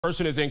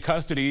Person is in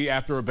custody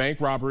after a bank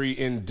robbery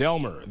in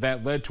Delmar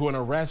that led to an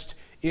arrest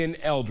in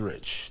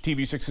Eldridge.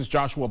 TV6's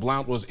Joshua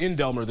Blount was in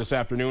Delmar this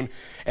afternoon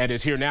and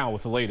is here now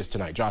with the latest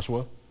tonight.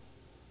 Joshua.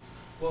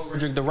 Well,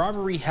 Roderick, the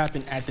robbery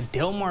happened at the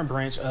Delmar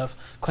branch of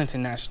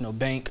Clinton National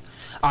Bank.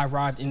 I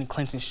arrived in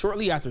Clinton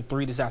shortly after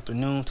 3 this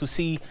afternoon to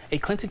see a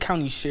Clinton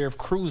County Sheriff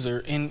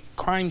cruiser and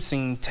crime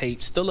scene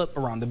tape still up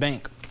around the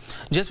bank.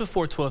 Just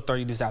before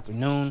 12:30 this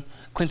afternoon,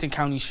 Clinton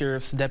County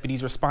Sheriff's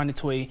deputies responded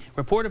to a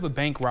report of a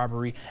bank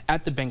robbery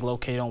at the bank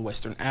located on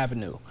Western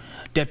Avenue.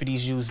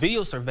 Deputies used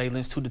video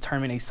surveillance to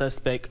determine a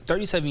suspect,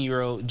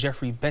 37-year-old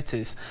Jeffrey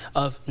Bettis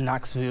of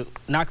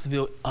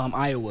Knoxville,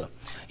 Iowa.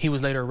 He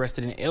was later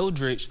arrested in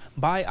Eldridge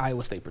by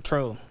Iowa State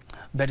Patrol.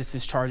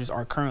 Bettis' charges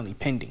are currently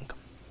pending.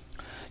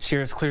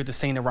 Sheriffs cleared the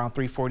scene around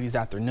 3:40 this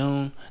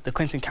afternoon. The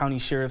Clinton County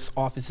Sheriff's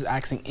Office is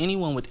asking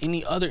anyone with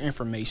any other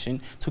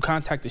information to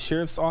contact the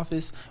Sheriff's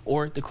Office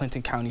or the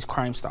Clinton County's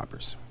Crime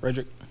Stoppers.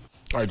 Roderick.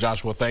 All right,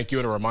 Joshua, thank you.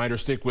 And a reminder,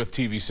 stick with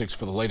TV6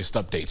 for the latest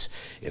updates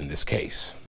in this case.